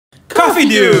Coffee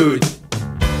Dude!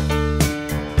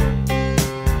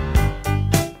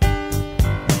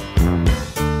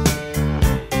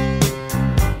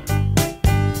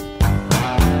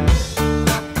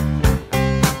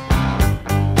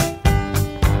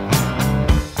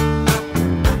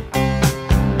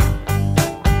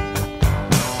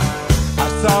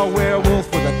 Saw a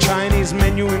werewolf with a Chinese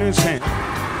menu in his hand.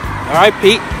 All right,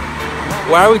 Pete.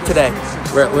 Where are we today?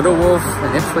 We're at Little Wolf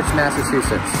in Ipswich,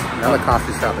 Massachusetts. Another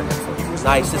coffee shop in Ipswich.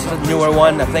 Nice. This is a newer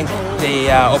one. I think they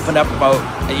opened up about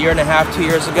a year and a half, 2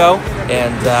 years ago.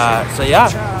 And so, yeah.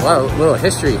 Well, a little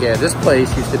history here. This place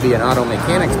used to be an auto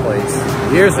mechanics place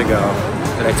years ago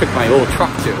that I took my old truck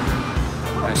to.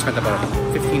 And I spent about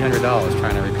 $1,500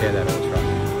 trying to repair that old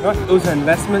truck. It was an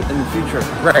investment in the future.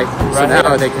 Right. So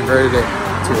now they converted it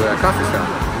to a coffee shop.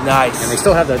 Nice. And they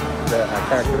still have the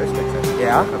characteristics of the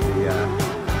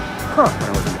when it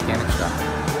was a mechanic shop.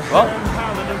 Well,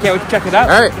 can't wait to check it out.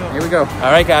 All right, here we go.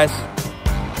 All right, guys.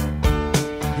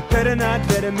 You better not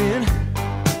let him in.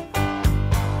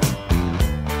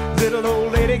 Little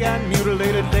old lady got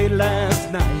mutilated late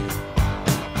last night.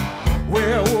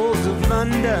 Werewolves of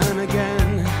London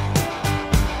again.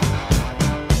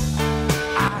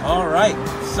 All right,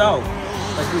 so,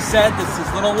 like we said, this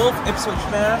is Little Wolf, Ipswich,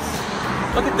 Mass.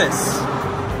 Look at this.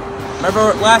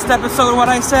 Remember last episode what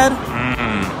I said?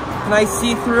 Can I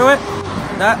see through it?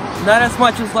 Not as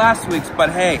much as last week's,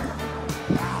 but hey.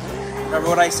 Remember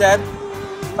what I said?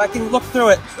 If I can look through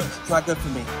it, it's not good for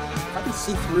me. If I can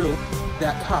see through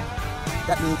that cup,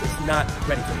 that means it's not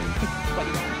ready for me.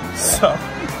 So,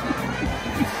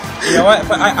 you know what?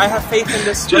 But I have faith in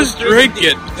this. Just drink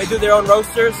it. They do their own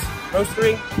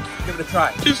roastery. Give it a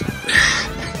try. Just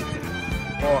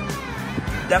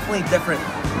definitely different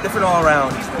all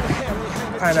around.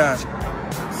 Kind of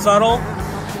subtle,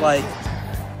 like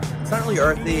it's not really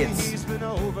earthy. It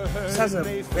just has a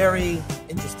very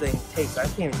interesting taste. I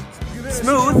can't even,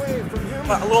 smooth,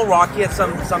 but a little rocky at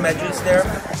some edges there.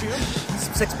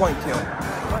 6.2.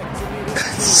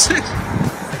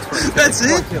 That's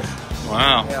it?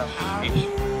 Wow. Yeah.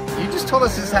 You just told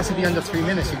us this has to be under 3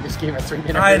 minutes. You just gave a 3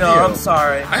 minute I know. review. I'm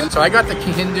sorry. So I got the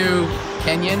Kenyan.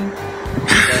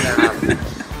 And,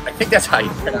 I think that's how you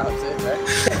pronounce it, right?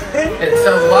 It's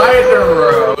a lighter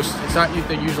roast. It's not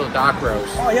the usual dark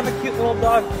roast. Oh, you have a cute little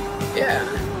dog. Yeah.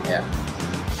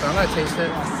 So I'm gonna taste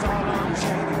it.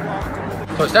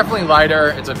 So it's definitely lighter.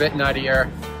 It's a bit nuttier.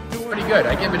 It's pretty good.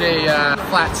 I give it a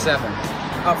flat 7.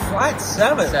 A flat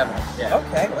 7? 7, yeah.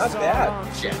 Okay, not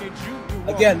bad. Yeah.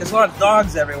 Again, there's a lot of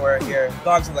dogs everywhere here.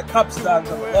 Dogs on the cups, dogs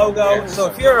on the logo. Yeah. So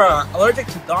if you're allergic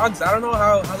to dogs, I don't know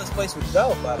how this place would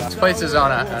go. But This place is on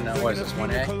what is this,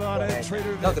 1A?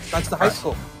 No, that's the high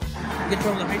school. Get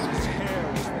from the high school.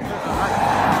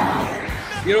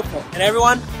 Beautiful. And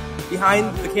everyone,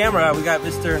 behind the camera, we got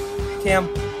Mr. Cam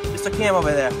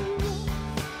over there.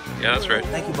 yeah, that's right.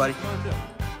 Thank you, buddy.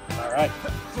 All right.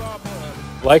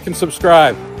 Like and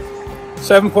subscribe.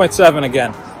 7.7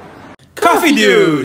 again. Coffee Dude!